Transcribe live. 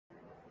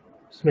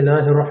بسم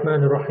الله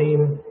الرحمن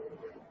الرحيم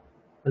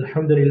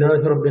الحمد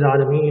لله رب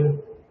العالمين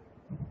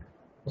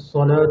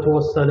والصلاة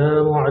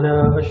والسلام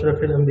على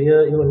أشرف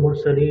الأنبياء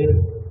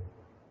والمرسلين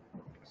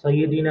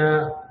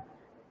سيدنا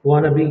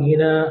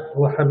ونبينا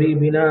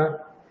وحبيبنا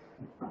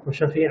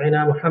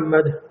وشفيعنا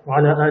محمد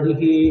وعلى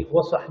آله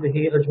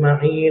وصحبه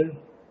أجمعين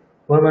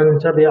ومن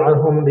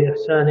تبعهم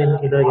بإحسان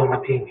إلى يوم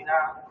الدين.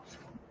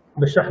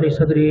 اشرح لي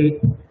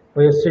صدري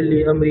ويسر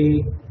لي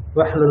أمري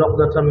واحلل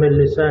عقدة من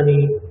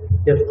لساني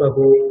يفقه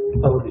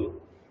قولي.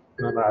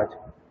 ما بعد.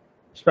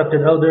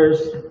 Respected elders,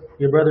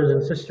 your brothers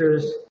and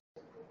sisters,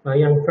 my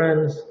young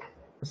friends,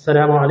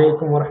 Assalamu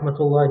alaikum wa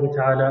rahmatullahi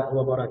ta'ala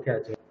wa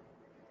barakatuh.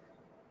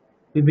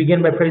 We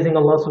begin by praising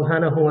Allah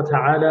subhanahu wa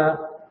ta'ala,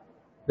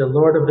 the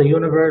Lord of the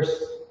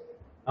universe,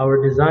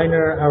 our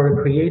designer,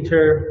 our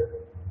creator,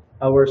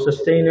 our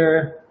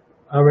sustainer,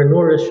 our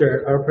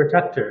nourisher, our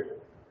protector.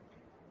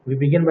 We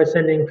begin by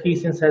sending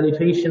peace and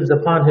salutations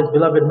upon his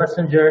beloved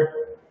messenger,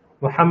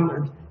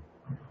 Muhammad,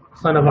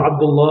 son of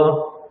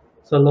Abdullah,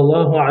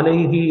 sallallahu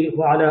alayhi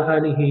wa ala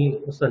alihi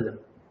wa sallam.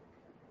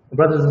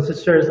 Brothers and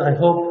sisters, I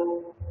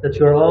hope that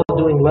you are all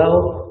doing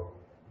well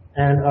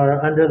and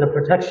are under the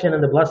protection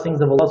and the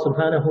blessings of Allah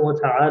subhanahu wa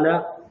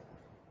ta'ala.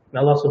 May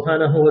Allah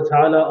subhanahu wa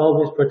ta'ala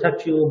always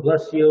protect you,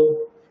 bless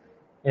you,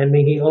 and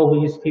may He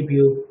always keep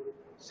you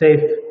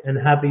safe and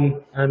happy.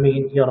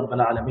 Ameen ya Rabbal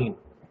Alameen.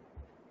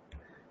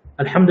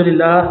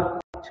 Alhamdulillah,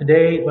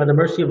 today by the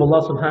mercy of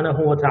Allah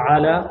subhanahu wa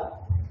ta'ala,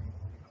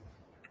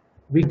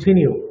 we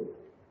continue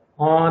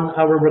on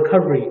our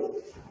recovery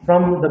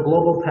from the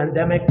global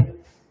pandemic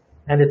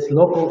and its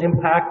local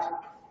impact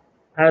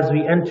as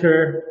we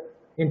enter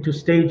into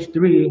stage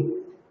 3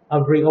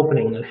 of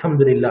reopening,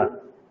 alhamdulillah.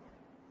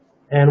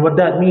 And what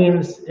that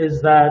means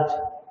is that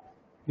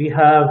we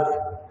have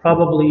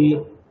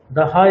probably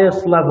the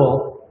highest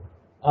level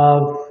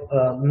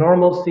of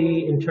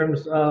normalcy in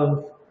terms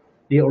of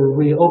the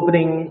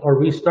reopening or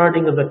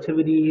restarting of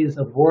activities,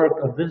 of work,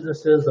 of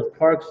businesses, of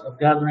parks, of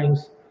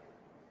gatherings,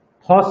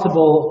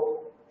 possible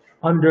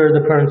under the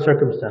current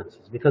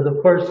circumstances. Because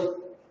of course,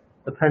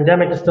 the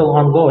pandemic is still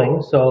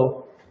ongoing,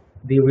 so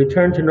the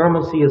return to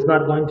normalcy is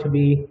not going to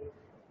be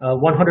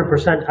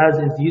 100% as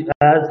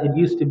it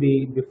used to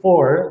be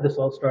before this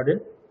all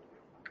started.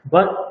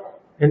 But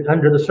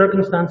under the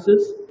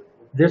circumstances,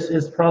 this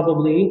is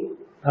probably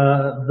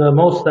the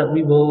most that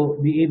we will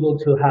be able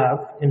to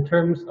have in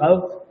terms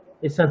of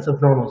a sense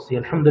of normalcy,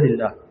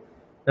 alhamdulillah.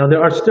 Now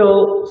there are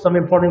still some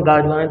important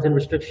guidelines and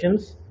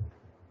restrictions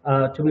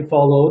to be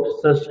followed,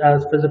 such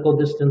as physical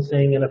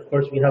distancing, and of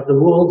course we have the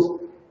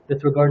rules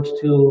with regards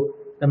to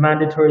the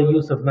mandatory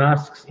use of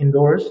masks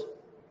indoors.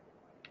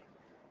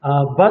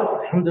 But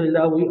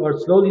alhamdulillah, we are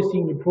slowly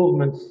seeing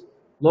improvements,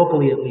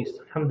 locally at least,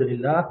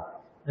 alhamdulillah.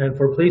 And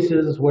for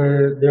places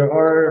where there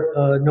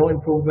are no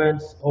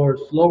improvements or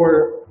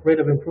slower rate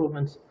of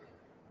improvements,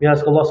 we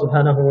ask Allah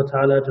subhanahu wa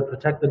ta'ala to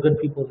protect the good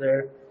people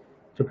there,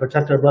 to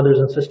protect our brothers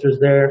and sisters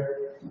there,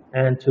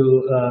 and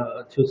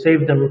to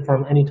save them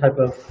from any type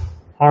of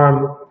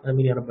harm.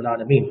 Ameen ya Rabbal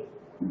Alameen.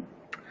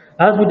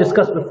 As we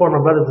discussed before, my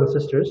brothers and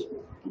sisters,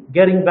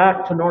 getting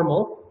back to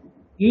normal,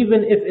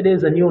 even if it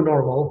is a new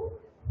normal,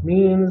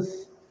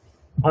 means,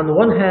 on the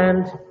one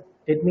hand,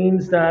 it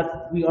means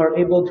that we are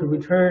able to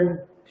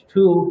return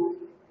to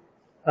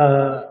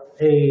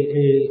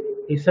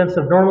a sense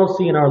of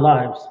normalcy in our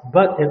lives.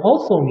 But it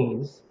also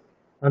means,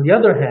 on the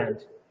other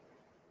hand,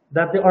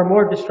 that there are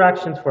more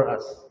distractions for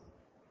us.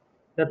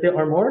 Because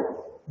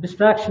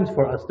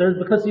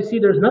you see,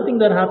 there's nothing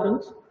that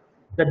happens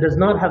that does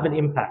not have an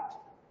impact.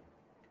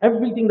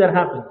 Everything that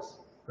happens,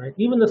 right?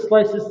 Even the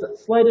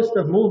slightest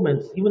of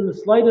movements, even the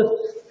slightest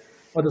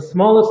or the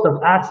smallest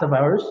of acts of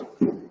ours,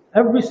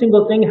 every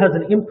single thing has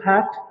an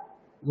impact,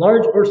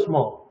 large or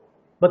small.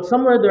 But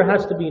somewhere there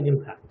has to be an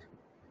impact.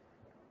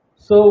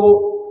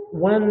 So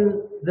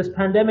when this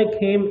pandemic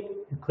came,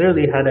 it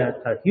clearly had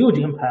a huge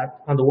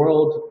impact on the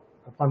world,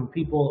 upon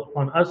people,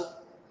 upon us.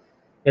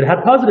 It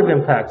had positive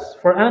impacts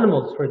for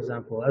animals, for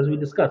example, as we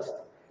discussed,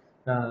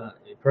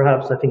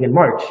 perhaps I think in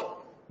March,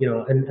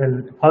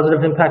 and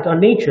positive impact on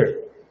nature,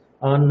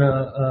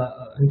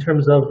 in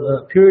terms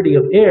of purity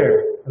of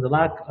air and the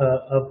lack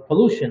of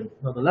pollution,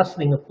 the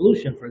lessening of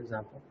pollution, for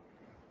example.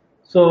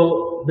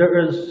 So there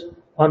is,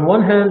 on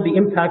one hand, the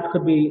impact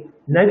could be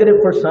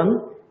negative for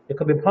some, it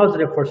could be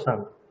positive for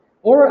some.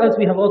 Or as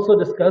we have also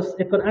discussed,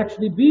 it could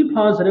actually be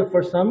positive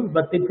for some,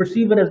 but they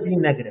perceive it as being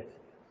negative.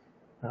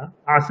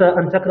 عَسَىٰ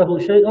أَن تَكْرَهُوا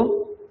شَيْئًا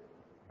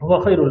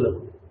وَهُوَ خَيْرٌ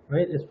لَكُمْ.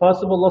 Right? It's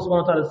possible, Allah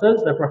subhanahu wa ta'ala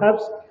says, that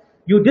perhaps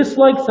you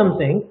dislike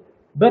something,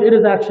 but it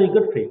is actually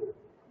good for you.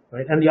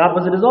 Right? And the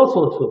opposite is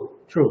also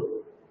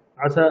true.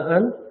 عَسَىٰ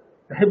أَن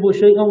تَحِبُّوا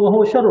شَيْئًا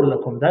وَهُوَ شَرٌ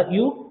لَكُمْ. That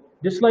you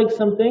dislike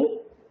something,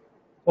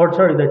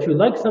 that you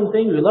like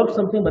something, you love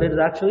something, but it is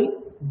actually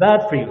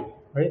bad for you.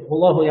 Right?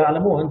 وَاللَّهُ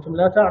يَعْلَمُ وَأَنْتُمْ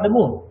لَا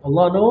تَعْلَمُونَ.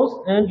 Allah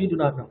knows and you do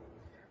not know.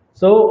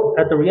 So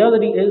that the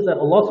reality is that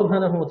Allah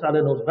subhanahu wa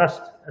ta'ala knows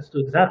best as to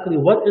exactly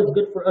what is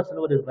good for us and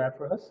what is bad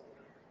for us.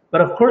 But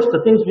of course,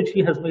 the things which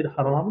He has made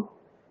haram,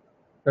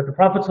 that the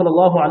Prophet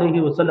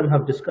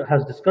ﷺ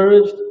has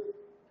discouraged,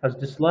 has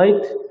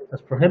disliked,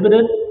 has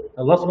prohibited,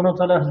 Allah subhanahu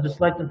wa ta'ala has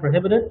disliked and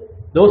prohibited,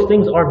 those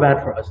things are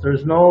bad for us.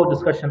 There's no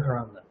discussion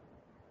around that.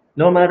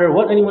 No matter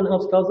what anyone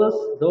else tells us,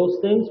 those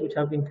things which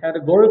have been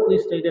categorically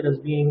stated as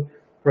being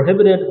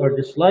prohibited or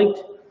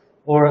disliked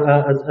or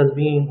as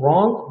being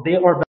wrong, they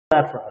are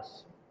bad for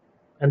us.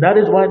 And that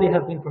is why they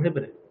have been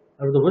prohibited.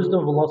 Out of the wisdom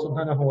of Allah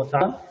subhanahu wa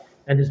ta'ala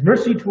and His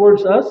mercy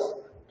towards us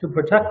to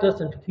protect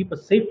us and to keep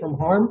us safe from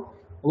harm,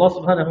 Allah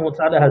subhanahu wa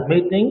ta'ala has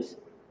made things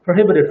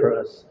prohibited for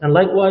us. And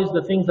likewise,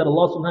 the things that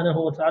Allah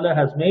subhanahu wa ta'ala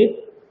has made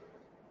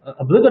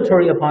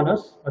obligatory upon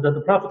us, or that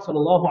the Prophet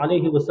sallallahu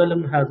alaihi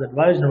wasallam has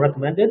advised and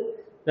recommended,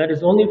 that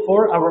is only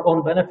for our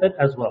own benefit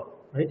as well.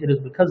 Right? It is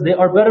because they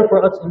are better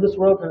for us in this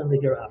world and in the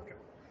hereafter.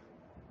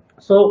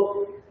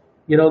 So,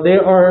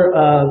 there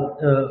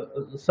are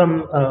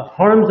some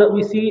harms that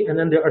we see, and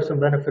then there are some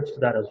benefits to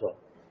that as well.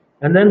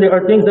 And then there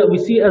are things that we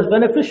see as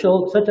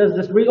beneficial, such as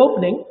this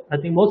reopening. I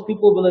think most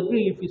people will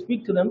agree, if you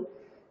speak to them,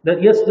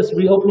 that yes, this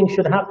reopening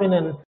should happen,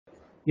 and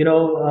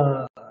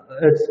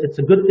it's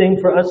a good thing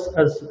for us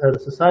as a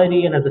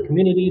society and as a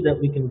community that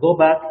we can go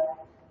back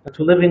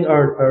to living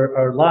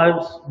our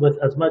lives with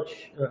as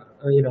much,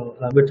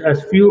 with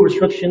as few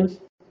restrictions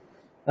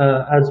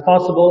as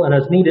possible and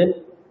as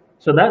needed.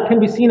 So that can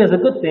be seen as a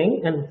good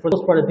thing, and for the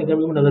most part, I think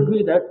everyone will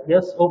agree that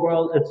yes,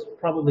 overall, it's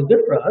probably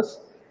good for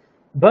us.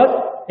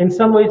 But in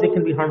some ways, it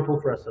can be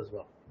harmful for us as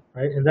well,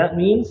 right? And that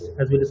means,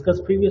 as we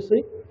discussed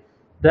previously,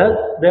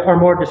 that there are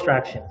more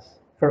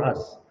distractions for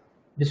us.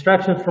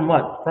 Distractions from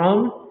what?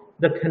 From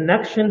the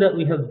connection that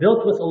we have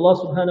built with Allah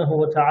subhanahu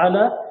wa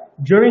ta'ala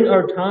during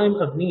our time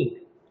of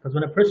need. Because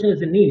when a person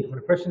is in need, when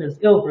a person is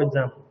ill, for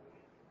example,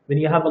 when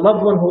you have a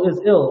loved one who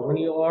is ill, when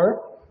you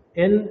are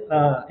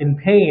in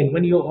pain,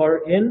 when you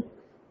are in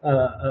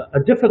a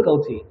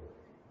difficulty,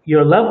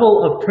 your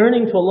level of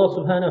turning to Allah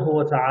subhanahu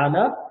wa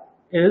ta'ala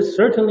is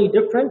certainly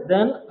different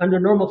than under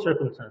normal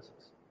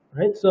circumstances,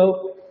 right?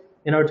 So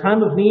in our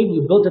time of need,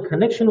 we built a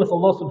connection with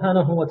Allah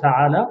subhanahu wa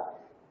ta'ala,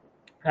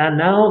 and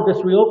now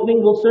this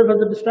reopening will serve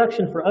as a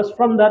distraction for us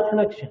from that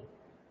connection.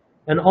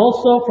 And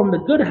also from the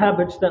good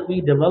habits that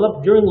we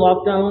developed during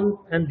lockdown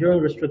and during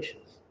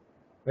restrictions,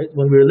 right?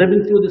 When we were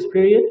living through this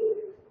period,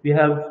 we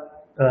have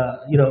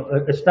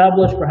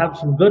established perhaps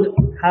some good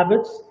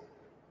habits,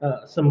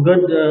 some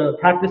good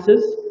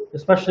practices,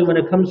 especially when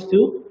it comes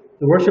to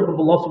the worship of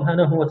Allah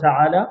subhanahu wa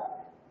ta'ala,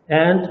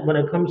 and when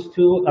it comes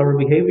to our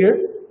behavior,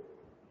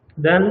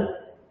 then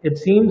it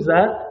seems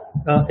that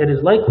it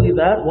is likely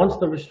that once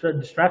the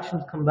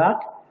distractions come back,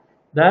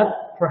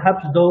 that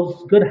perhaps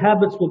those good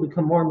habits will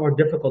become more and more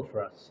difficult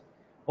for us,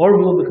 or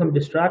we will become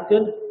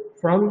distracted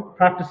from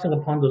practicing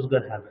upon those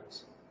good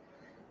habits.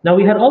 Now,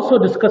 we had also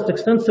discussed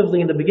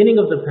extensively in the beginning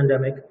of the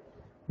pandemic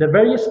the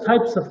various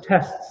types of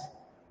tests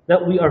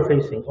that we are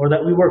facing, or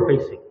that we were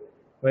facing,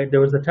 right?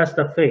 There was a test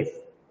of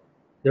faith.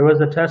 There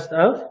was a test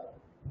of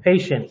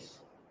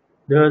patience.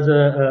 There was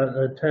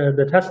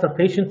the test of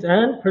patience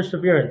and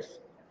perseverance.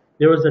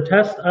 There was a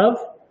test of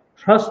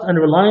trust and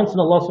reliance on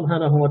Allah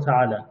subhanahu wa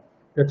ta'ala.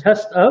 The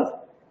test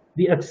of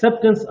the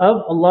acceptance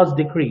of Allah's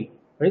decree.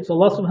 Right? So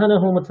Allah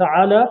subhanahu wa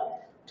ta'ala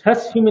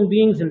tests human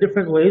beings in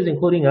different ways,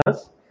 including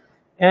us.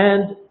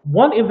 And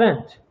one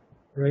event,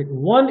 right?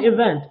 One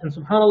event, and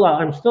subhanAllah,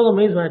 I'm still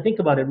amazed when I think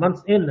about it,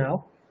 months in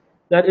now,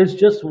 that is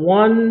just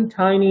one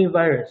tiny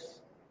virus.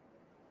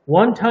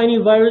 One tiny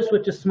virus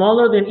which is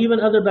smaller than even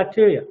other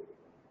bacteria,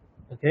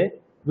 okay?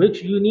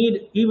 Which you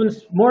need even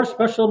more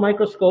special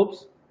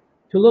microscopes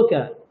to look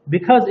at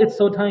because it's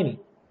so tiny.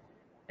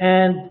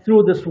 And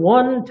through this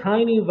one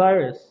tiny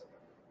virus,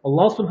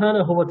 Allah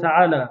subhanahu wa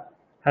ta'ala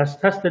has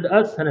tested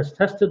us and has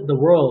tested the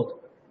world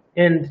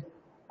in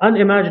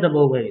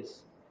unimaginable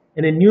ways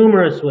and in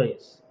numerous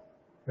ways,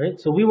 right?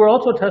 So we were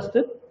also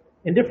tested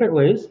in different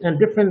ways and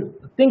different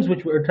things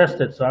which were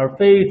tested. So our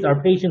faith,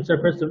 our patience, our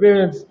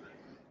perseverance,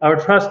 our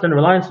trust and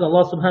reliance on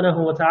Allah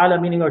subhanahu wa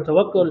ta'ala, meaning our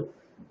tawakkul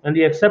and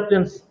the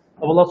acceptance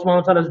of Allah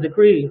subhanahu wa ta'ala's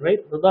decree, right?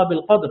 Rida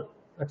bil qadr,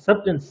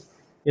 acceptance,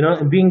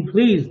 and being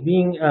pleased,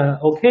 being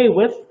okay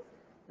with,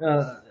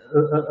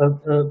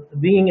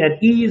 being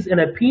at ease and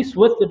at peace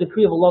with the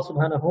decree of Allah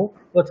subhanahu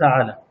wa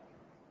ta'ala.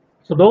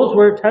 So those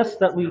were tests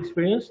that we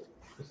experienced.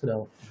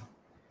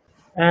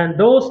 And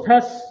those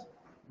tests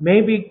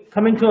may be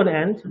coming to an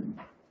end,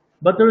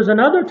 but there is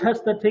another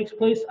test that takes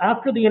place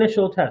after the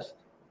initial test.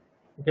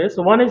 Okay,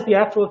 so one is the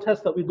actual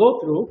test that we go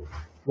through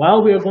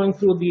while we are going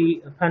through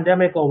the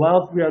pandemic or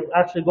while we are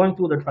actually going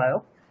through the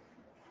trial.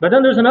 But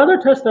then there's another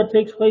test that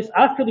takes place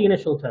after the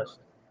initial test.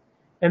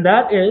 And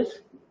that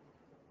is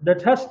the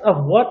test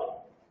of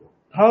what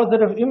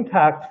positive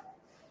impact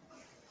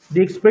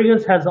the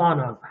experience has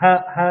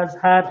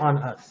had on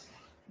us.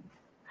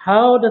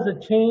 How does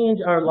it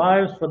change our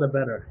lives for the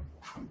better?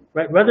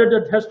 Right? Whether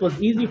the test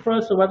was easy for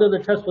us or whether the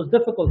test was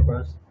difficult for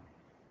us.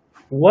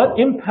 What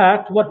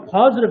impact, what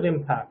positive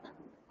impact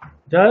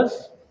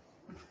does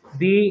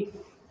the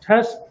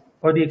test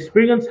or the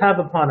experience have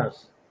upon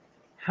us?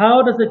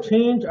 How does it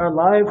change our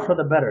lives for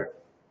the better?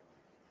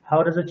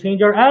 How does it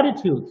change our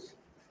attitudes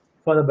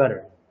for the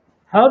better?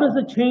 How does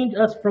it change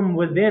us from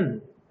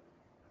within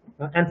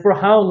And for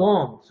how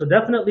long? So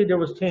definitely there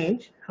was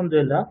change,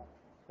 alhamdulillah,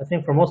 I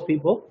think for most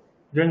people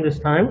during this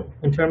time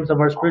in terms of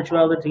our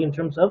spirituality, in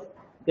terms of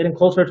getting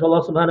closer to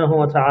Allah subhanahu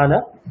wa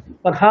ta'ala.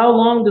 But how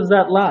long does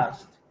that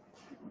last?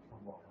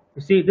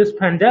 You see, this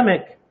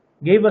pandemic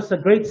gave us a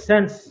great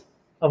sense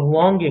of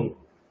longing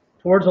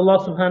towards Allah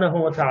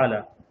subhanahu wa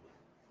ta'ala.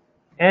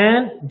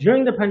 And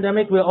during the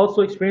pandemic, we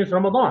also experienced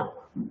Ramadan.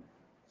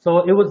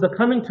 So it was the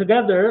coming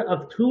together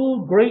of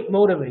two great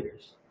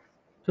motivators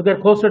to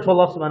get closer to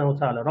Allah subhanahu wa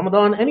ta'ala.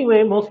 Ramadan,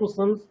 anyway, most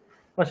Muslims,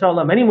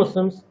 mashallah, many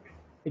Muslims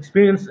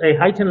experience a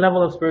heightened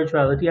level of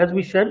spirituality, as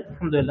we should,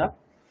 alhamdulillah.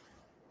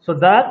 So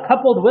that,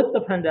 coupled with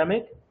the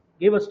pandemic,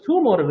 gave us two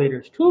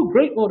motivators, two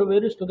great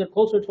motivators to get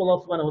closer to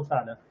Allah subhanahu wa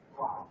ta'ala.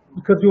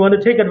 Because we want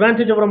to take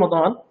advantage of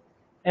Ramadan,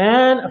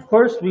 and of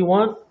course we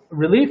want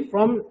relief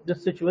from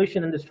this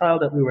situation and this trial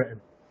that we were in.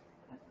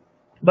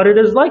 But it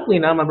is likely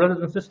now, my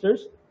brothers and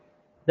sisters,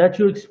 that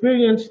you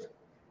experienced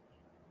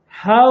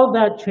how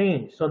that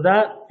changed. So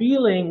that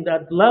feeling,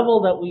 that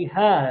level that we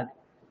had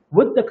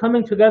with the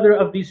coming together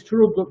of these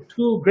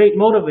two great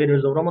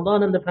motivators of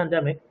Ramadan and the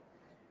pandemic,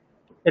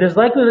 it is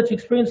likely that you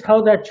experienced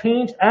how that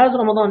changed as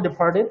Ramadan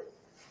departed,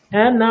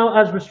 and now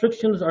as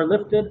restrictions are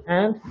lifted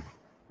and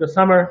the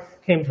summer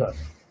came to us.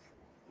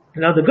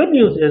 Now the good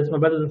news is, my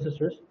brothers and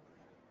sisters,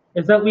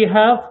 is that we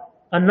have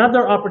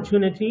another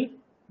opportunity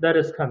that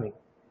is coming.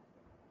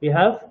 We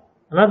have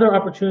another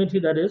opportunity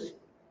that is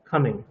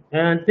coming.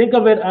 And think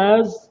of it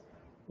as,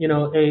 you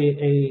know,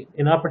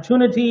 an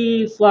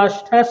opportunity /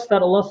 test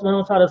that Allah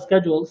subhanahu wa ta'ala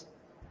schedules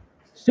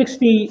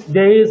 60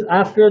 days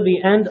after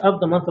the end of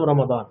the month of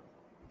Ramadan.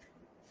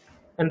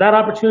 And that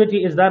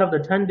opportunity is that of the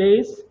 10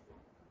 days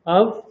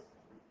of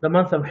the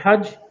month of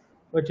Hajj,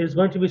 which is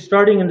going to be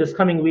starting in this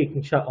coming week,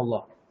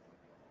 inshaAllah.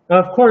 Now,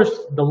 of course,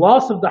 the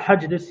loss of the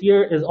Hajj this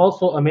year is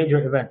also a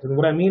major event. And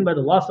what I mean by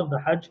the loss of the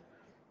Hajj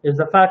is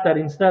the fact that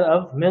instead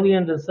of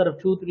millions, instead of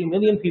 2-3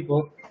 million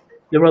people,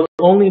 there will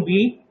only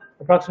be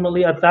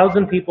approximately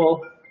 1,000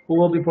 people who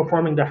will be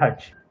performing the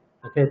Hajj.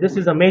 Okay, this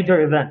is a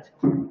major event.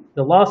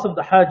 The loss of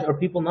the Hajj, or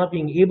people not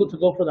being able to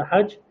go for the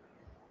Hajj,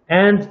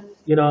 and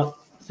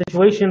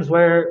situations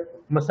where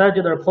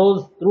masajid are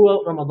closed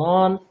throughout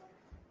Ramadan,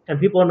 and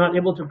people are not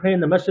able to pray in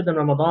the masjid in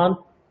Ramadan,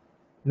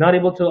 not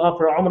able to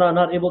offer Umrah,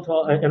 not able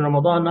to in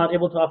Ramadan, not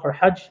able to offer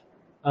Hajj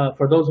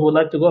for those who would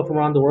like to go from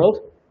around the world.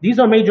 These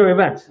are major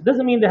events. It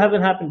doesn't mean they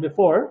haven't happened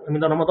before. I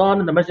mean, the Ramadan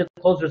and the masjid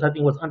closures, I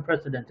think, was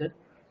unprecedented,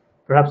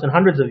 perhaps in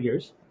hundreds of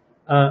years.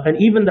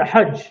 And even the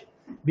Hajj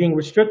being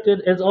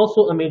restricted is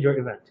also a major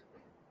event,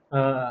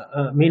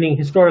 meaning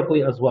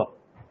historically as well.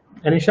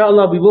 And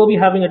inshallah, we will be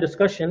having a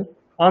discussion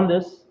on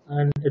this,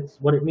 and it's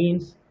what it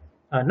means.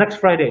 Next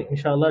Friday,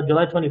 inshallah,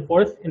 July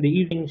 24th, in the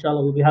evening,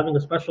 inshallah, we'll be having a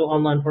special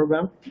online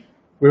program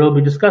where we'll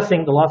be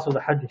discussing the loss of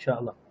the Hajj,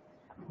 inshallah.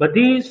 But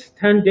these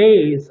 10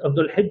 days of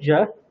Dhul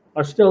Hijjah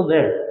are still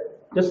there.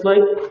 Just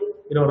like,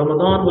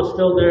 Ramadan was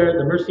still there,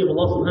 the mercy of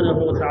Allah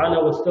subhanahu wa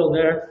ta'ala was still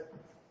there.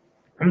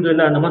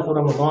 Alhamdulillah, in the month of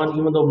Ramadan,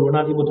 even though we were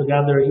not able to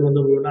gather, even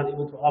though we were not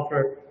able to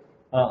offer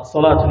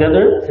salah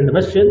together in the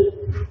masjid,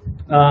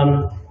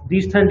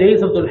 these 10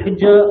 days of Dhul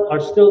Hijjah are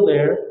still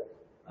there.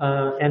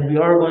 And we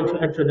are going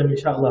to enter them,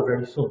 inshallah,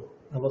 very soon.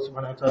 Allah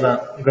subhanahu wa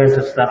ta'ala grants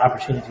us that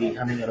opportunity.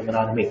 Ameen ya Rabbil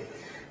Alameen.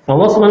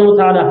 Allah subhanahu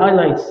wa ta'ala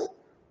highlights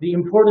the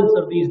importance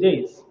of these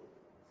days.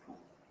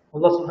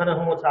 Allah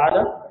subhanahu wa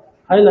ta'ala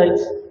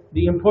highlights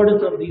the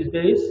importance of these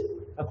days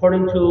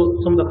according to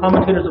some of the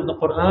commentators of the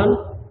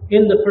Quran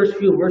in the first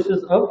few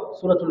verses of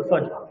Surah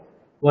Al-Fajr.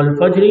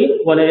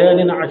 وَالْفَجْرِ وَلَيَالٍ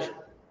عَشْرٍ.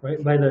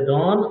 Right? By the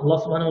dawn, Allah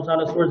subhanahu wa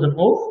ta'ala swears an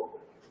oath,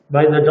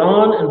 by the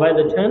dawn and by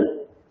the 10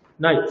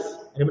 nights.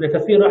 And Ibn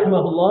Kathir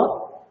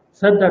rahimahullah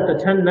said that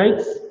the 10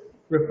 nights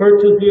referred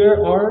to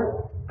here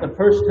are the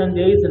first 10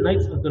 days and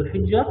nights of Dhul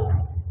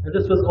Hijjah. And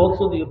this was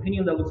also the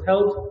opinion that was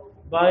held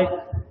by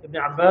Ibn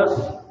Abbas,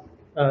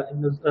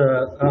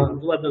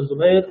 Abdullah ibn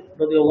Zubayr,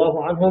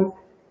 radiallahu anhum,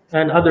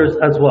 and others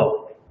as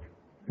well.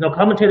 Now,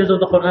 commentators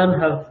of the Quran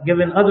have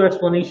given other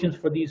explanations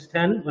for these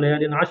 10,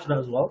 Walayalin Ashra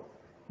as well.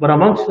 But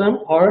amongst them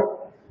are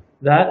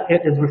that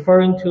it is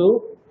referring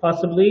to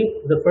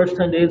possibly the first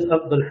 10 days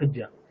of Dhul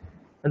Hijjah.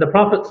 And the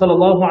Prophet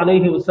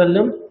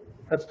ﷺ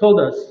has told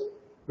us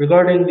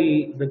regarding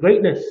the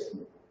greatness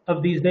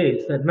of these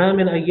days that مَا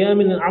مِنْ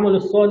أَيَّامٍ الْعَمَلُ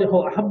الصَّالِحُ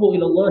أَحَبُّ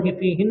إِلَى اللَّهِ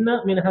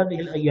فِيهِنَّ مِنْ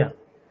هَذِهِ الْأَيَّامِ.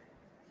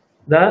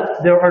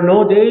 That there are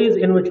no days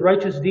in which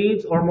righteous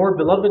deeds are more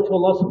beloved to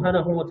Allah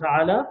subhanahu wa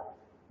ta'ala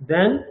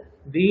than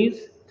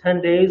these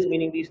 10 days,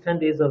 meaning these 10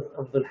 days of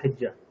Dhul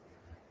Hijjah.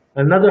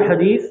 Another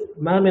hadith,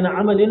 مَا مِنْ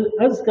عَمَلٍ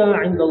أَزْكَى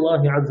عِنْدَ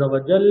اللَّهِ عَزَّ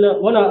وَجَلَّ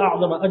وَلَا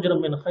أَعْظَمَ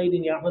أَجْرًا مِنْ خَيْرٍ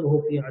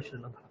يَعْمَلُهُ فِي عَشْرِ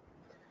الْأَضْحَى.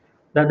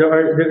 That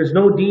there is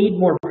no deed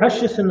more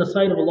precious in the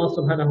sight of Allah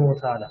subhanahu wa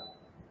ta'ala.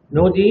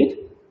 No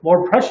deed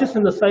more precious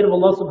in the sight of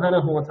Allah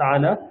subhanahu wa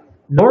ta'ala,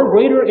 nor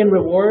greater in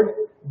reward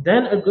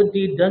than a good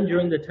deed done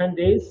during the 10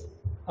 days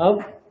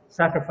of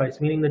sacrifice,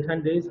 meaning the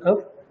 10 days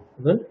of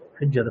Dhul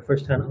Hijjah, the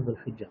first 10 of Dhul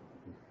Hijjah.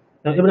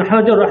 Now Ibn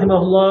Hajar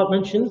rahimahullah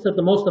mentions that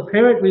the most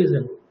apparent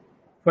reason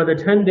for the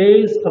 10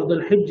 days of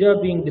Dhul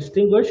Hijjah being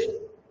distinguished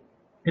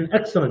in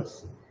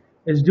excellence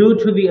is due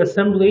to the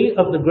assembly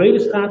of the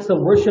greatest acts of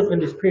worship in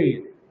this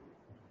period.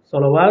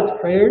 Salawat,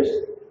 prayers,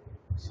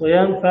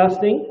 Siyam,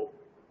 fasting,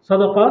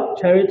 Sadaqah,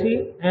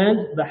 charity,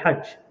 and the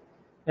Hajj.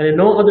 And in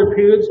no other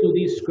periods do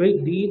these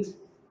great deeds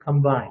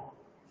combine.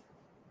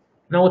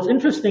 Now what's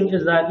interesting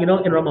is that,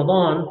 in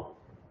Ramadan,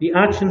 the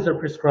actions are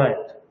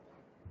prescribed.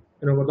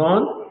 In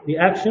Ramadan, the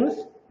actions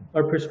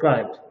are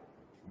prescribed.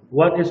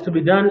 What is to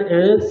be done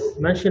is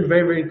mentioned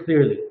very, very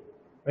clearly.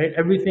 Right?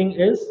 Everything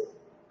is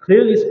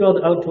clearly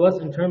spelled out to us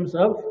in terms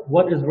of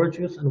what is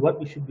virtuous and what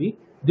we should be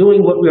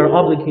doing, what we are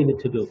obligated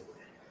to do.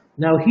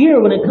 Now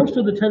here, when it comes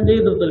to the 10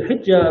 days of Dhul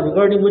Hijjah,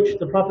 regarding which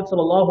the Prophet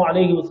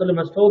ﷺ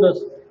has told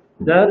us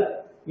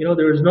that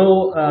there is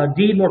no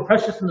deed more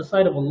precious in the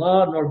sight of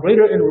Allah, nor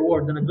greater in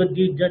reward than a good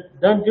deed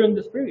done during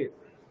this period.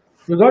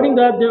 Regarding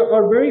that, there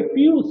are very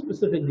few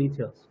specific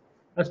details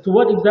as to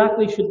what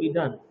exactly should be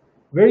done.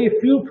 Very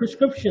few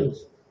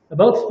prescriptions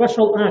about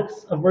special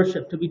acts of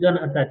worship to be done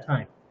at that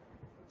time.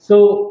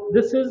 So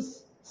this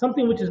is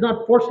something which is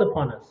not forced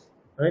upon us,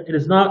 right? It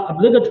is not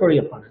obligatory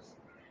upon us.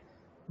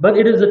 But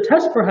it is a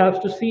test perhaps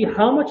to see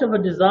how much of a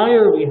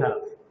desire we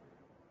have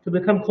to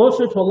become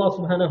closer to Allah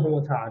subhanahu wa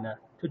ta'ala,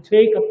 to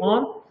take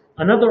upon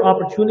another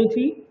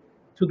opportunity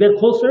to get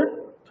closer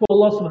to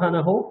Allah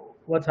subhanahu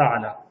wa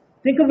ta'ala.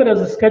 Think of it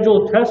as a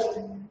scheduled test,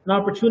 an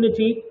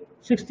opportunity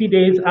 60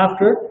 days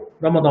after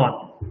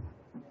Ramadan.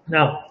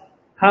 Now,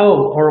 how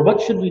or what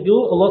should we do?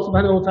 Allah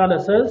subhanahu wa ta'ala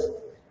says,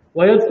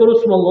 وَيَذْكُرُ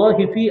اسْمَ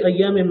اللَّهِ فِي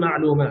أَيَّامٍ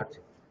مَعْلُومَاتٍ,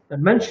 that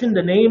mention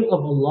the name of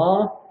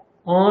Allah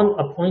on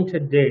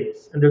appointed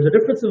days. And there's a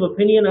difference of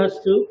opinion as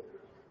to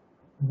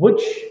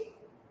which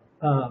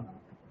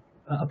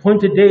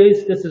appointed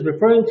days this is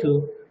referring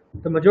to.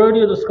 The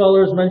majority of the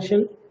scholars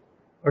mention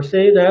or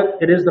say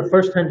that it is the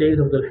first 10 days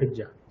of Dhul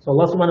Hijjah. So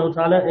Allah subhanahu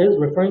wa ta'ala is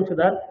referring to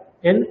that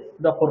in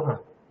the Quran.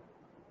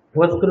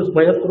 وَيَذْكُرُ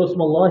اسْمَ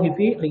اللَّهِ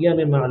فِي أَيَّامٍ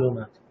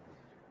مَعْلُومَاتٍ.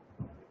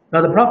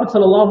 Now the Prophet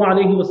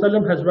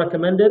ﷺ has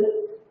recommended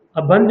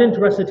abundant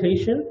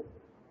recitation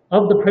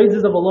of the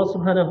praises of Allah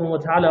subhanahu wa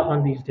ta'ala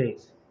on these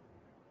days,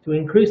 to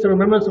increase the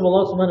remembrance of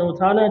Allah subhanahu wa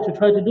ta'ala and to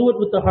try to do it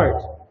with the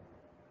heart.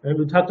 And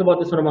we talked about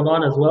this in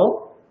Ramadan as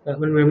well, that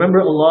when we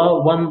remember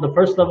Allah, the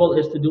first level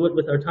is to do it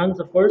with our tongues,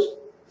 of course.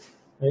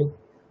 Right?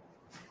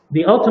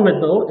 The ultimate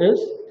though is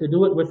to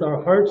do it with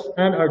our hearts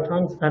and our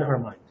tongues and our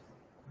mind.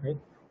 Right?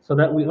 So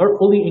that we are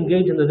fully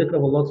engaged in the dhikr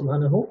of Allah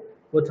subhanahu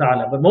wa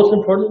ta'ala. But most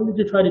importantly,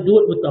 to try to do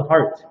it with the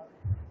heart.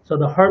 So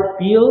the heart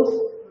feels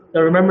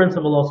the remembrance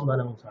of Allah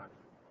subhanahu wa ta'ala.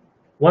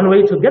 One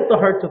way to get the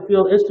heart to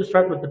feel is to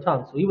start with the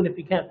tongue. So even if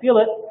you can't feel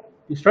it,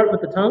 you start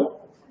with the tongue,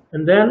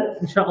 and then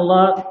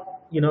inshallah,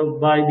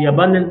 by the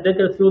abundant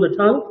dhikr through the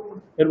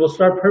tongue, it will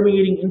start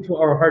permeating into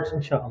our hearts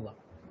inshallah.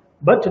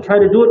 But to try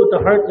to do it with the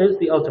heart is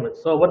the ultimate.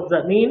 So what does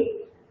that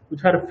mean? We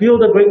try to feel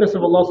the greatness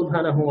of Allah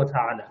subhanahu wa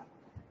ta'ala.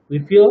 We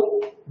feel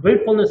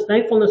gratefulness,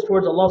 thankfulness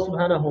towards Allah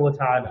subhanahu wa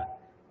ta'ala.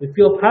 We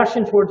feel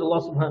passion towards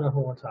Allah subhanahu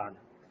wa ta'ala.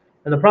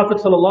 And the Prophet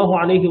sallallahu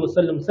alayhi wa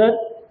sallam said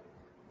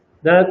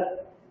that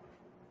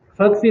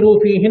فَأَكْثِرُوا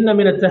فِيهِنَّ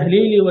مِنَ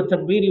التَّهْلِيلِ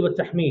وَالتَّكْبِيرِ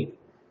وَالتَّحْمِيدِ,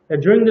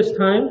 that during this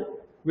time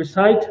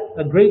recite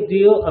a great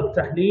deal of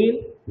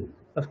tahleel,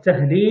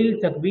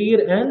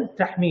 takbir and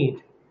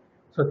tahmeed.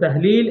 So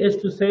tahleel is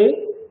to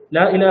say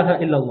La ilaha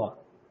illallah.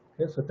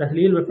 Okay, so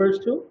tahleel refers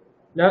to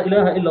La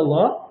ilaha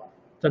illallah.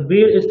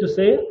 Takbir is to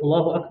say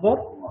Allahu Akbar,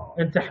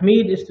 and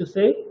tahmeed is to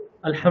say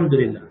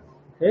Alhamdulillah.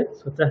 Okay,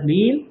 so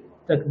tahleel,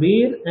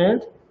 takbir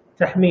and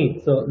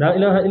tahmeed. So La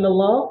ilaha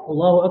illallah,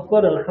 Allahu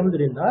Akbar,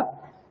 Alhamdulillah.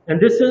 And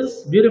this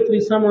is beautifully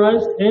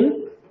summarized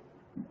in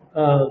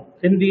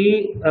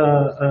the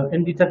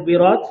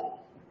takbirat.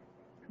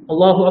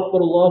 Allahu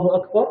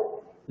Akbar,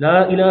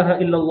 La ilaha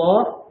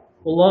illallah,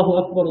 Allahu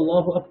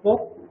Akbar,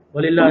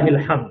 Walillahi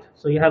alhamd.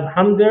 So you have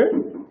hamd there,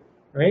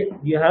 right?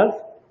 You have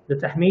the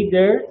tahmeed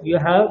there, you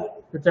have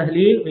the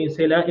tahleel when you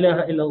say La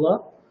ilaha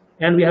illallah,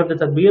 and we have the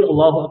takbir,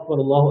 Allahu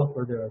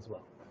Akbar there as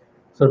well.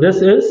 So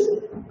this is,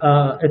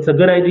 it's a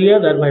good idea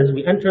that as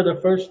we enter the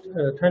first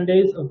 10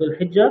 days of Dhul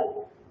Hijjah,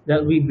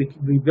 that we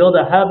build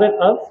a habit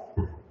of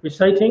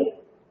reciting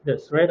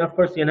this, right? Of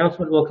course, the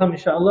announcement will come,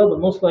 inshallah, but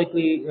most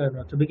likely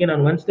to begin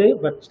on Wednesday.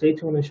 But stay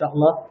tuned,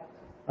 inshallah,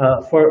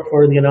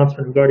 for the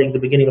announcement regarding the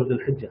beginning of Dhul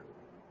Hijjah.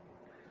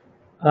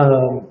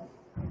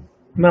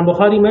 Imam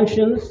Bukhari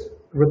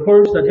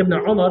records that Ibn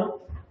Umar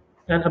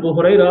and Abu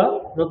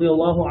Huraira,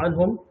 radiallahu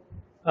anhum,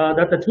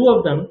 that the two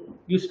of them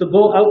used to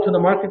go out to the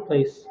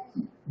marketplace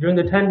during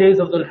the 10 days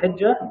of Dhul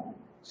Hijjah,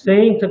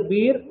 saying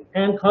takbir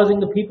and causing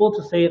the people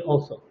to say it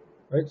also.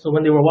 Right? So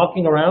when they were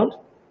walking around,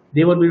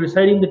 they would be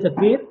reciting the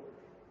takbir,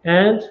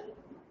 and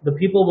the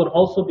people would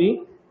also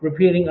be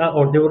repeating,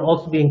 or they would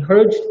also be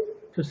encouraged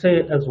to say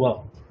it as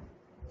well.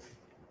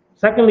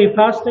 Secondly,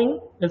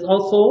 fasting is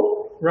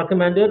also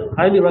recommended,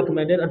 highly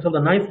recommended, until the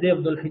 9th day of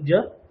Dhul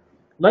Hijjah,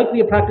 like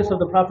the practice of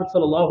the Prophet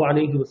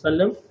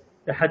ﷺ.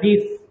 The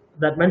hadith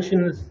that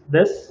mentions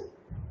this,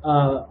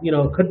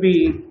 could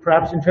be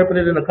perhaps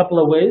interpreted in a couple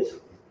of ways,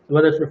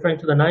 whether it's referring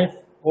to the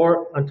 9th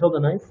or until the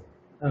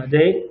 9th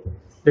day.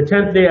 The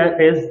 10th day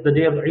is the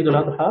day of Eid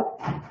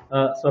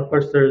al-Adha. So of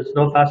course there's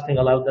no fasting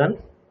allowed then.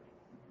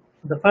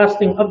 The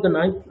fasting of the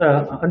ninth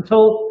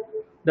until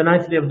the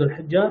ninth day of the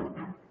Hijjah,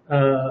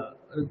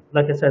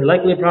 like I said,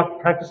 likely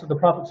practice of the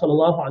Prophet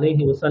sallallahu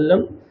alaihi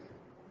wasallam.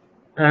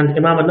 And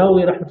Imam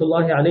An-Nawawi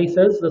rahmatullahi alayhi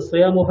says, the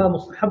siyamuha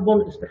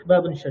mustahabbun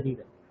istihbaban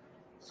shadida.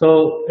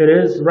 So it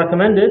is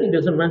recommended. He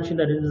doesn't mention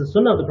that it is a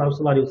sunnah of the Prophet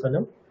sallallahu alaihi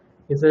wasallam.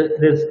 It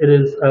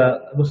is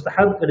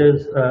mustahab. It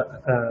is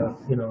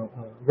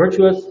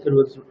virtuous.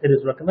 It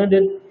is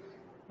recommended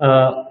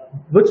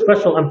with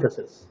special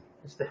emphasis.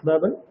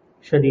 Istihbaban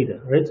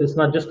shadida. Right. So it's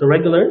not just a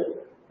regular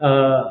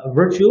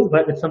virtue,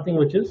 but it's something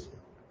which is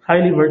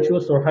highly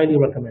virtuous or highly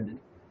recommended.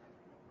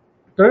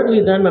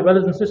 Thirdly, then, my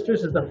brothers and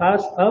sisters, is the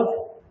fast of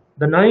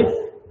the ninth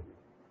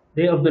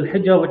day of the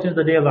Hijjah, which is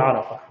the day of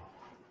Arafah.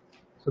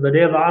 So the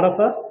day of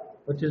Arafah,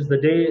 which is the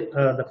day,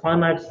 the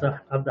climax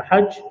of the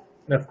Hajj,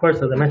 and of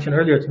course, as I mentioned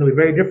earlier, it's going to be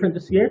very different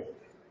this year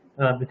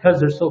because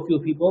there's so few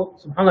people.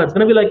 SubhanAllah, it's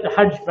going to be like the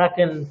Hajj back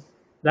in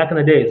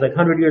the days, like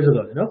 100 years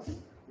ago,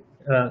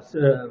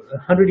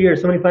 100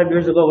 years, 75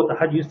 years ago, what the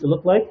Hajj used to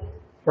look like,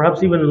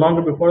 perhaps even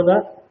longer before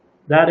that.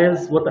 That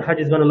is what the Hajj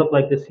is going to look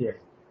like this year.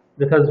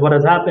 Because what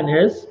has happened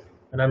is,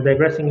 and I'm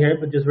digressing here,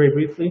 but just very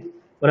briefly,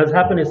 what has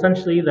happened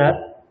essentially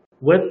that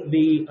with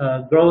the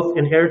growth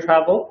in air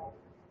travel,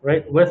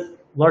 right, with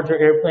larger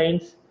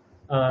airplanes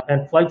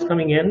and flights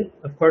coming in,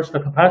 of course, the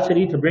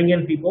capacity to bring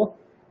in people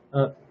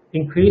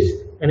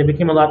increased, and it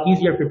became a lot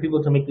easier for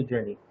people to make the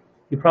journey.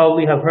 You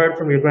probably have heard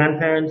from your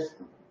grandparents,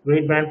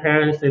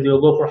 great-grandparents, that they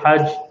will go for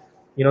Hajj.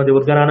 They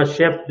would get on a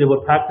ship, they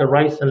would pack the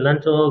rice and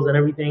lentils and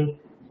everything,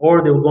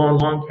 or they would go on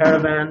long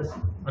caravans,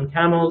 on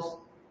camels,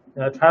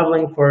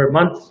 traveling for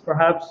months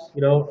perhaps,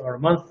 or a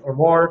month or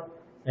more,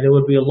 and it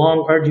would be a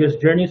long, arduous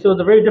journey. So it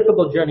was a very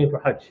difficult journey for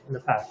Hajj in the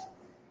past.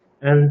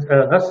 And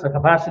thus the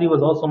capacity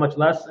was also much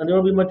less, and there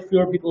will be much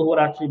fewer people who would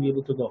actually be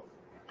able to go.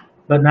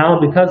 But now,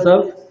 because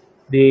of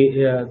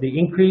the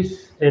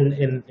increase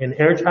in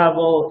air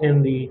travel,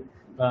 in the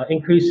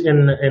increase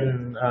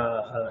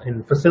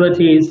in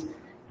facilities,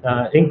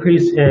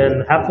 increase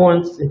in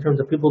affluence in terms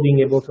of people being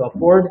able to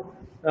afford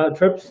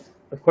trips,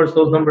 of course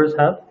those numbers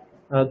have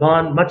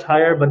gone much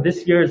higher. But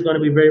this year is going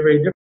to be very,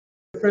 very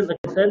different. Like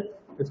I said,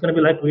 it's going to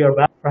be like we are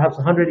back perhaps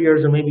 100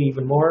 years or maybe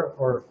even more,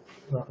 or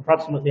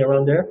approximately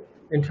around there,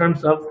 in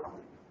terms of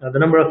the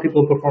number of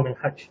people performing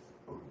Hajj.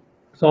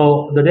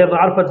 So the day of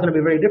Arafah is going to be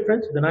very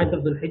different, the 9th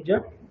of the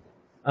Hijjah.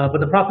 But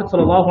the Prophet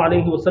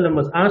ﷺ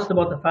was asked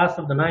about the fast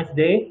of the 9th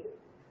day,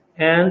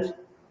 and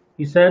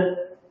he said,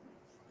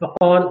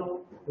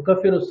 فَقَالْ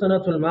يُكَفِّرُ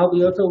السَّنَةُ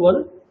الْمَاضِيَةَ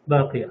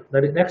وَالْبَاقِيَةَ,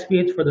 that it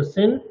expiates for the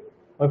sin,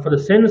 or for the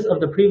sins of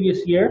the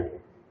previous year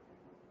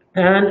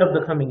and of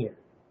the coming year.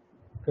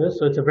 Okay,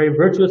 so it's a very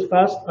virtuous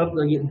fast of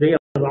the day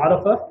of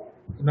Arafah,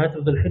 the 9th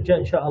of the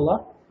Hijjah,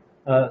 inshaAllah.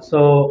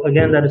 So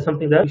again, that is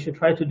something that we should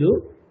try to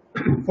do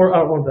for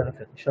our own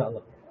benefit,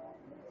 inshaAllah.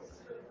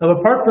 Now,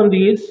 apart from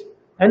these,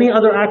 any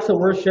other acts of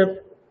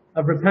worship,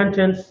 of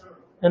repentance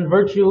and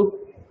virtue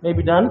may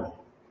be done,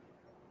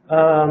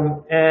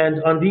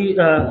 and on the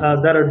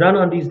that are done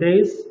on these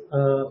days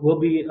will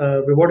be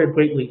rewarded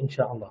greatly,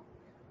 inshaAllah.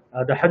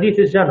 The hadith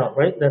is general,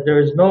 right? That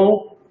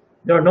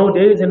there are no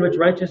days in which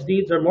righteous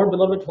deeds are more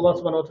beloved to Allah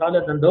subhanahu wa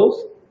ta'ala than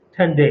those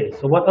 10 days.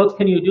 So what else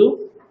can you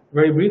do?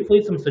 Very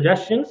briefly, some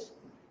suggestions.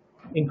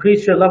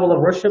 Increase your level of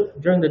worship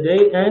during the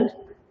day and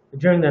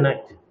during the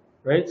night,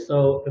 right?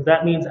 So if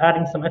that means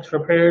adding some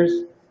extra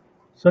prayers,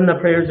 sunnah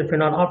prayers if you're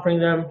not offering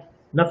them,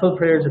 nafil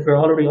prayers if you're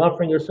already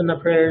offering your sunnah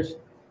prayers,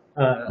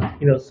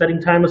 setting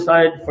time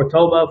aside for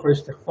tawbah, for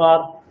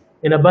istighfar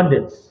in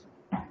abundance.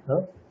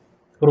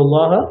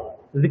 Zikrullaha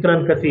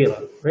dhikran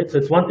kathira, right? So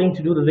it's one thing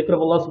to do the dhikr of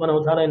Allah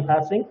subhanahu wa ta'ala in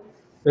passing,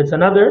 but it's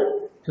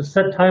another to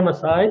set time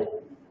aside,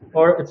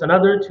 or it's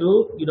another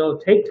to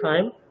take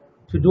time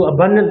to do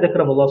abundant dhikr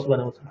of Allah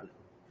subhanahu wa ta'ala.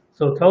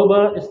 So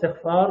tawbah,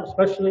 istighfar,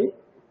 especially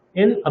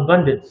in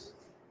abundance.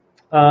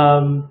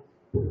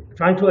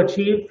 Trying to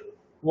achieve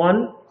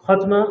one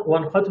khatma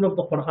of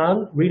the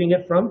Quran, reading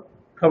it from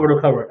cover to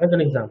cover, as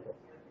an example.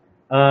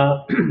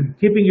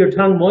 Keeping your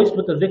tongue moist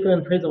with the dhikr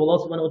and praise of Allah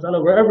subhanahu wa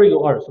ta'ala wherever you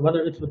are. So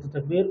whether it's with the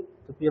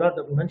takbirat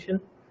that we mentioned,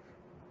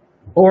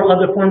 or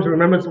other forms of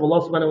remembrance of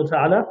Allah subhanahu wa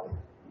ta'ala,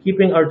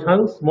 keeping our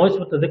tongues moist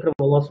with the dhikr of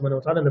Allah subhanahu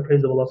wa ta'ala and the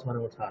praise of Allah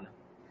subhanahu wa ta'ala.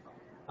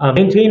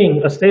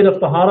 Maintaining a state of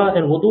tahara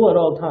and wudu at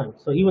all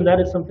times. So even that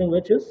is something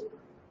which is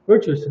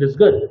virtuous, it is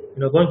good.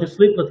 Going to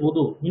sleep with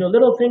wudu.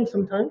 Little things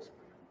sometimes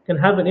can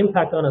have an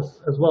impact on us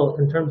as well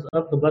in terms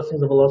of the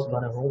blessings of Allah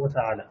subhanahu wa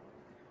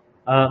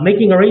ta'ala.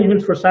 Making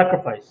arrangements for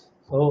sacrifice.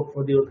 So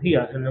for the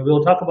udhiyah, and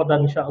we'll talk about that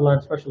inshallah in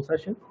a special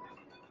session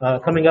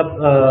coming up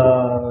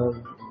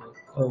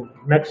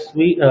next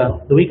week,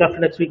 the week after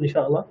next week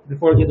inshallah,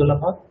 before Eid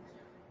al-Adha.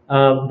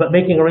 But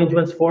making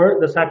arrangements for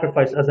the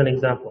sacrifice as an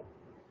example.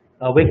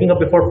 Waking up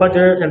before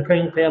Fajr and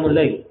praying Qiyamul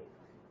Layl.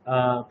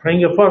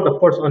 Praying your fard, of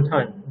course, on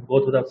time,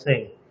 goes without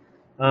saying.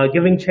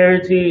 Giving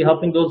charity,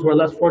 helping those who are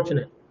less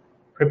fortunate.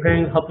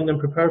 Helping them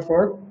prepare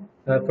for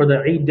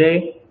the Eid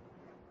day.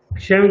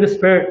 sharing the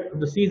spirit of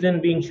the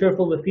season, being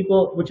cheerful with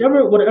people,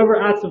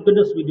 whatever acts of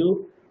goodness we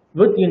do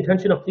with the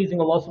intention of pleasing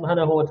Allah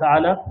subhanahu wa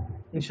ta'ala,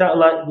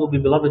 inshallah it will be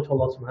beloved to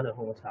Allah subhanahu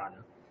wa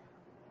ta'ala.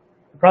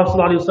 The Prophet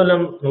ﷺ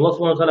and Allah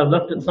subhanahu wa ta'ala have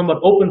left it somewhat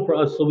open for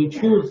us, so we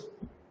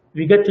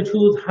get to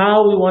choose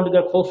how we want to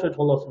get closer to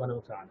Allah subhanahu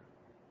wa ta'ala,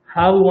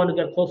 how we want to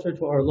get closer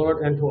to our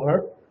Lord and to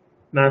our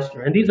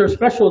Master. And these are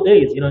special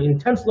days,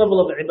 intense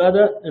level of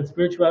ibadah and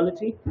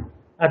spirituality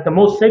at the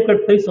most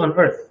sacred place on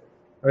earth,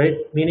 right?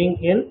 Meaning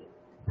in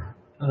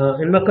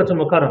Makkah to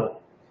Mukarramah.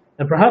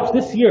 And perhaps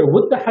this year,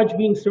 with the Hajj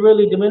being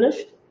severely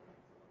diminished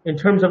in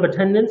terms of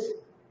attendance,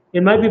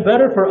 it might be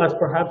better for us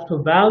perhaps to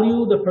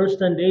value the first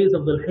 10 days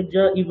of the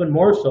Hijjah even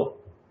more so.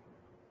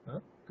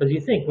 Because you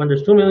think, when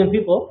there's 2 million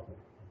people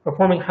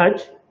performing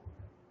Hajj,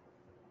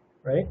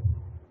 right?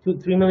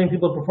 3 million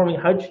people performing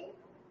Hajj,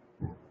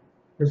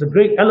 there's a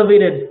great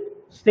elevated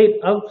state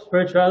of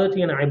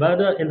spirituality and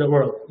ibadah in the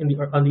world,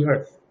 on the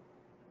earth,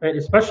 right?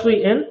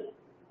 Especially in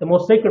the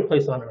most sacred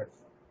place on earth.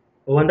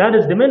 But when that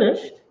is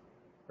diminished,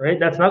 right,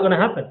 that's not going to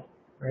happen,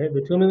 right?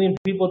 The 2 million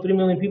people, 3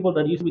 million people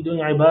that used to be doing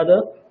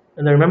ibadah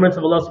and the remembrance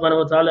of Allah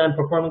subhanahu wa ta'ala and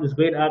performing this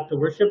great act of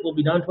worship will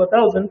be down to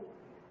 1,000.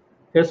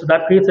 Okay, so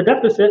that creates a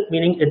deficit,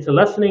 meaning it's a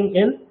lessening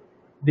in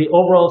the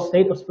overall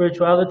state of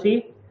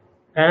spirituality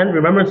and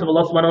remembrance of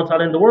Allah subhanahu wa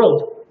ta'ala in the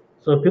world.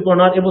 So if people are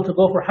not able to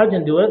go for Hajj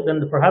and do it,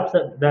 then perhaps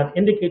that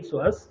indicates to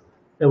us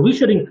that we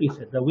should increase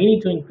it, that we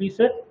need to increase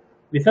it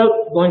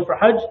without going for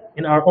Hajj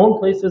in our own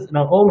places, in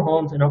our own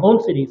homes, in our own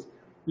cities.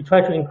 We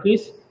try to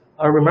increase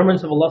our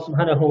remembrance of Allah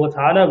subhanahu wa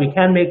ta'ala. We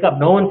can't make up,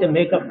 no one can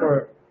make up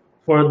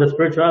for the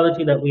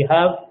spirituality that we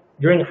have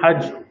during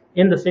Hajj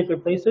in the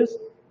sacred places.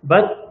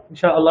 But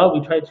inshallah,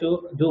 we try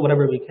to do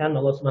whatever we can.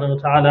 Allah subhanahu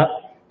wa ta'ala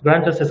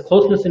grant us His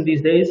closeness in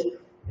these days,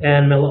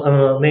 and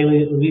may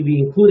we be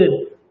included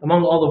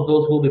among all of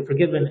those who will be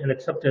forgiven and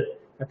accepted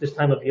at this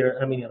time of year.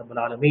 Ameen ya Rabbil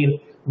Alameen.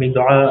 Min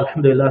dua,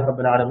 alhamdulillah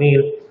Rabbil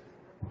Alameen.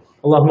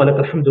 اللهم لك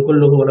الحمد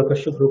كله ولك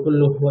الشكر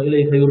كله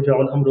وإليك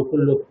يرجع الأمر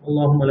كله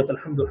اللهم لك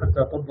الحمد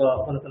حتى ترضى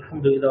ولك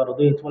الحمد إذا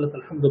رضيت ولك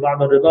الحمد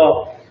بعد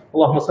الرضا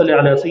اللهم صل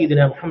على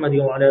سيدنا محمد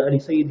وعلى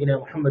آل سيدنا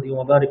محمد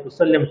وبارك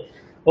وسلم.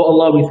 Oh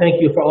Allah, we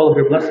thank you for all of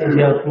your blessings,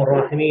 Ya Arhamar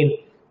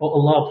Rahimeen. Oh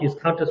Allah, please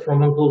count us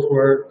from among those who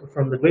are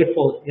from the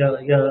grateful, Ya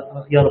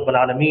Rabbil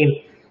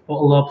Alameen. Oh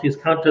Allah, please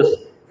count us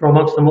from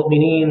amongst the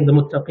mu'mineen, the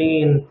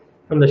muttaqeen,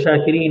 from the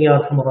shakireen,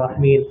 Ya Arhamar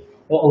Rahimeen.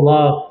 Oh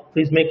Allah,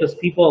 please make us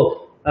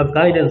people of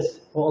guidance.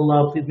 Oh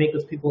Allah, please make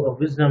us people of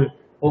wisdom.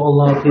 Oh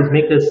Allah, please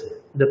make us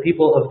the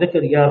people of dhikr,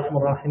 Ya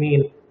Arhamar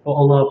Rahimeen. Oh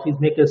Allah, please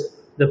make us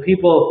the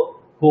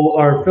people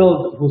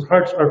whose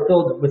hearts are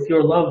filled with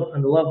your love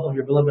and the love of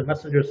your beloved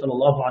Messenger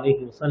Sallallahu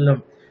Alaihi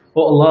Wasallam.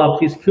 Oh Allah,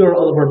 please cure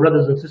all of our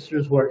brothers and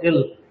sisters who are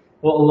ill.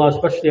 Oh Allah,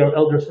 especially our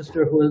elder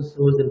sister who is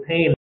in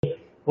pain.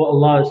 Oh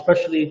Allah,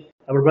 especially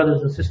our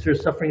brothers and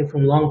sisters suffering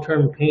from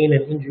long-term pain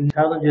and injury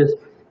challenges.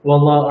 Oh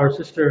Allah, our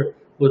sister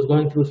who is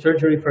going through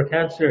surgery for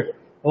cancer.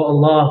 Oh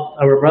Allah,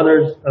 our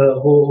brothers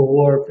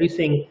who are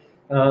facing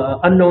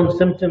unknown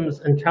symptoms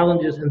and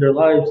challenges in their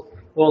lives.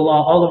 Oh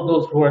Allah, all of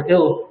those who are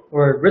ill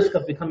or at risk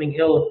of becoming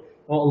ill.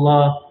 Oh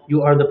Allah,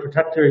 you are the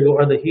protector, you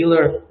are the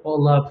healer. Oh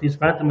Allah, please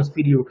grant them a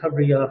speedy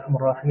recovery, Ya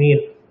Arhamar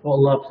Rahimeen. Oh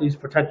Allah, please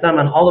protect them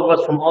and all of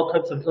us from all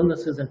types of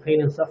illnesses and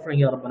pain and suffering,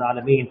 Ya Rabbil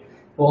Alameen.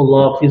 Oh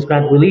Allah, please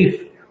grant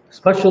relief,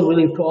 special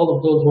relief to all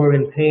of those who are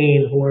in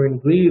pain, who are in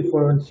grief, who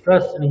are in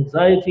stress and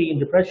anxiety and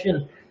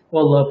depression. Oh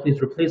Allah,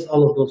 please replace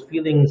all of those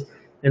feelings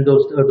and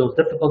those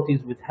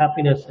difficulties with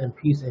happiness and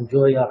peace and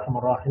joy, Ya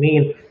Arhamar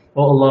Rahimeen.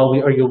 Oh Allah,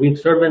 we are your weak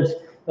servants.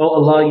 Oh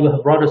Allah, you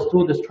have brought us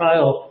through this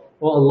trial.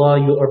 Oh Allah,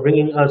 you are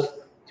bringing us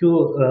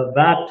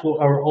back to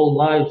our old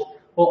lives.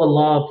 Oh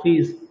Allah,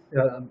 please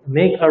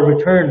make our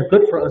return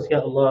good for us, Ya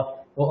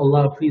Allah. Oh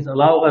Allah, please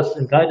allow us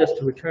and guide us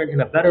to return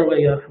in a better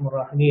way, Ya Arhamar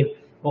Rahimeen.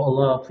 Oh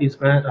Allah, please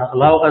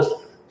allow us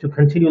to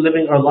continue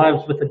living our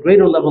lives with a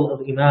greater level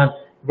of iman,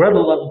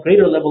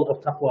 greater level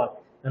of taqwa,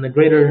 and a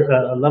greater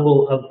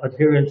level of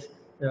adherence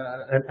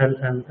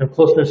and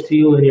closeness to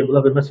you and your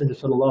beloved Messenger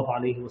Sallallahu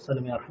Alaihi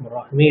Wasallam, Ya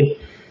Arhamar Rahimeen.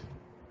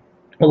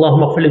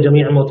 اللهم اغفر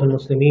لجميع موتى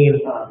المسلمين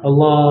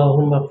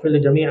اللهم اغفر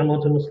لجميع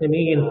موتى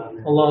المسلمين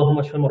اللهم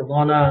اشف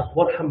مرضانا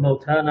وارحم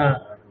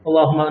موتانا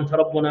اللهم أنت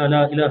ربنا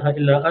لا إله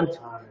إلا أنت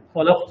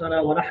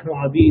خلقتنا ونحن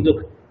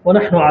عبيدك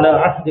ونحن على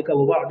عهدك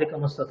ووعدك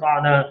ما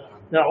استطعنا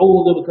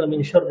نعوذ بك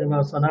من شر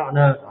ما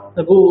صنعنا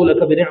نبوء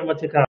لك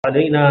بنعمتك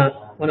علينا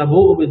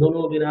ونبوء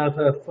بذنوبنا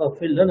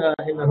فاغفر لنا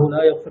إنه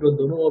لا يغفر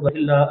الذنوب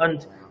إلا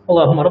أنت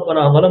اللهم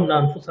ربنا ظلمنا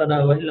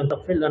أنفسنا وإن لم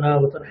تغفر لنا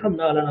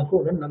وترحمنا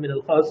لنكونن من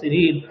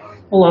الخاسرين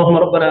اللهم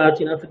ربنا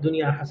آتنا في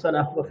الدنيا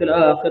حسنة وفي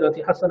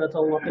الآخرة حسنة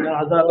وقنا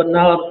عذاب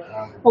النار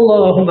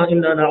اللهم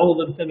إنا نعوذ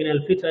بك من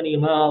الفتن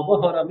ما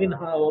ظهر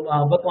منها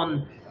وما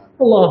بطن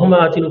اللهم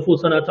آت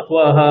نفوسنا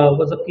تقواها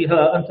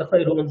وزكها أنت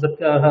خير من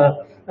زكاها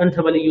أنت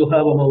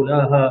وليها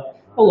ومولاها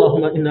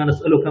اللهم إنا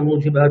نسألك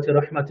موجبات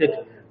رحمتك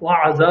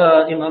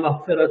وعزائم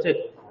مغفرتك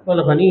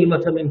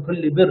والغنيمة من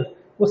كل بر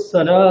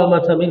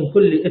والسلامة من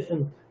كل إثم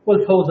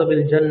والفوز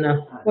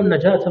بالجنة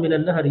والنجاة من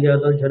النهر يا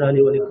ذا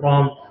الجلال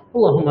والإكرام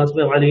اللهم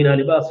أسبغ علينا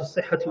لباس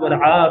الصحة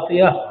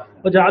والعافية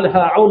واجعلها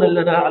عونا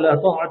لنا على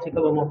طاعتك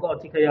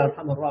ومرضاتك يا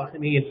أرحم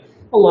الراحمين.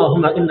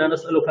 اللهم إنا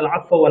نسألك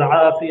العفو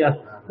والعافية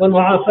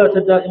والمعافاة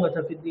الدائمة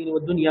في الدين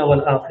والدنيا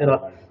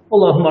والآخرة.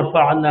 اللهم ارفع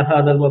عنا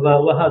هذا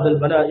الوباء وهذا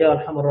البلاء يا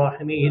أرحم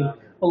الراحمين.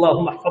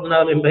 اللهم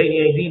احفظنا من بين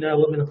أيدينا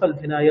ومن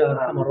خلفنا يا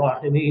أرحم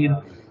الراحمين.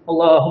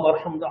 اللهم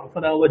ارحم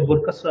ضعفنا واجبر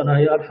كسرنا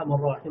يا أرحم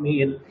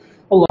الراحمين.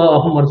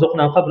 اللهم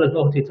ارزقنا قبل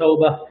الموت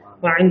توبة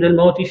وعند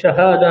الموت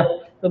شهادة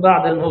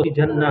وبعد الموت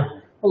جنة.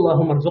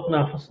 اللهم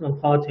ارزقنا حسن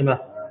الخاتمة.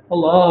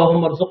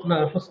 اللهم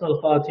ارزقنا حسن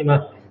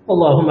الخاتمة.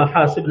 اللهم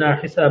حاسبنا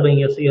حسابا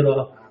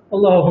يسيرا.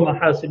 اللهم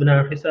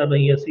حاسبنا حسابا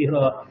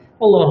يسيرا.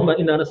 اللهم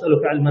إنا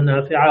نسألك علما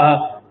نافعا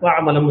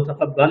وعملا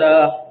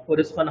متقبلا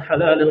ورزقا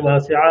حلالا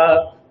واسعا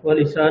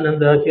ولسانا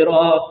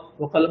ذاكرا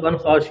وقلبا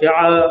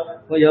خاشعا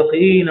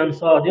ويقينا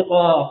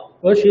صادقا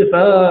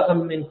وشفاء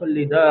من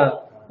كل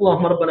داء.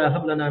 اللهم ربنا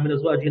هب لنا من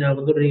أزواجنا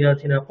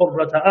وذرياتنا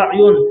قرة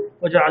أعين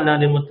واجعلنا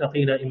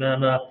للمتقين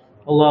إماما.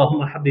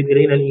 اللهم حبب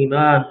إلينا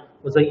الإيمان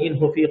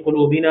وزينه في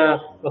قلوبنا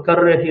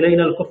وكره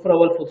إلينا الكفر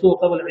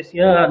والفسوق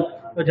والعصيان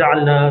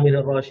واجعلنا من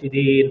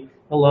الراشدين.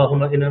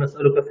 اللهم إنا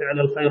نسألك فعل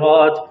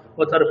الخيرات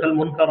وترك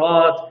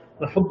المنكرات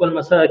وحب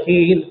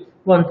المساكين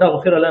وأن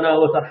تغفر لنا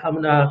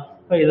وترحمنا،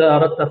 فإذا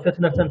أردت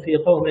فتنة في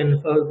قوم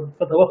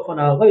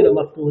فتوفنا غير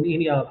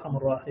مفتونين يا أرحم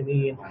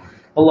الراحمين.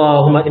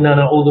 اللهم إنا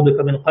نعوذ بك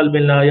من قلب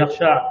لا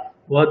يخشع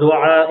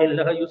ودعاء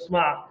لا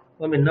يسمع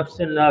ومن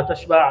نفس لا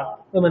تشبع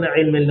ومن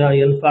علم لا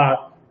ينفع.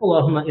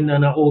 اللهم إنا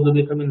نعوذ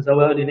بك من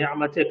زوال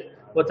نعمتك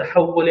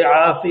وتحول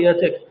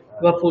عافيتك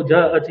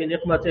وفجاءة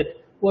نقمتك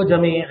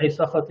وجميع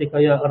سخطك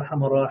يا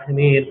أرحم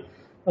الراحمين.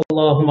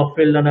 اللهم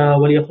اغفر لنا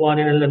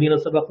ولإخواننا الذين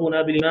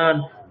سبقونا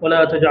بالإيمان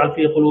ولا تجعل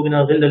في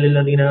قلوبنا غلا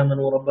للذين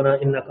آمنوا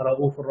ربنا إنك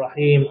رؤوف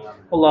رحيم.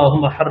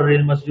 اللهم حرر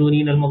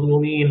المسجونين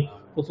المظلومين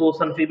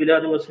خصوصا في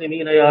بلاد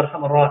المسلمين يا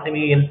أرحم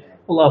الراحمين.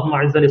 اللهم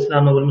أعز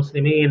الإسلام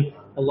والمسلمين.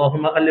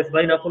 اللهم ألف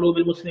بين قلوب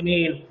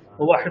المسلمين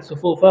ووحد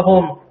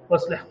صفوفهم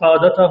واصلح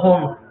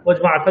قادتهم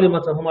واجمع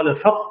كلمتهم على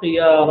الحق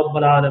يا رب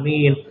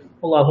العالمين.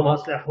 اللهم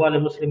أصلح أحوال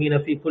المسلمين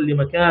في كل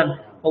مكان.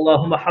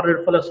 اللهم حرر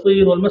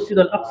فلسطين والمسجد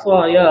الأقصى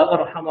يا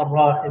أرحم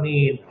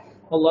الراحمين.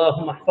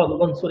 اللهم احفظ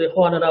وانصر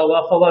إخواننا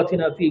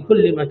وأخواتنا في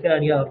كل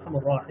مكان يا أرحم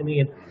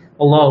الراحمين.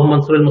 اللهم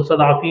انصر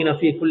المستضعفين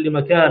في كل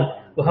مكان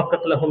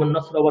وحقق لهم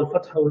النصر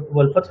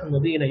والفتح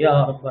المبين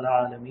يا رب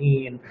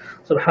العالمين.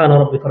 سبحان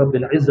ربك رب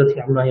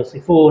العزة عما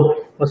يصفون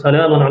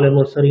وسلام على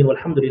المرسلين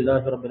والحمد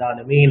لله رب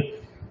العالمين.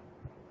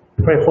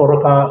 Pray for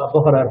Rak'ah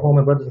Dhuhr at home,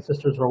 and brothers and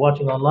sisters who are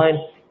watching online.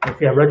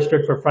 If you have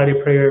registered for Friday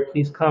prayer,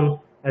 please come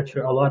at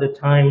your allotted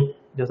time.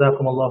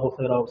 Jazakum Allahu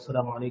khaira.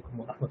 Wassalamu alaikum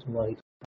wa rahmatullahi.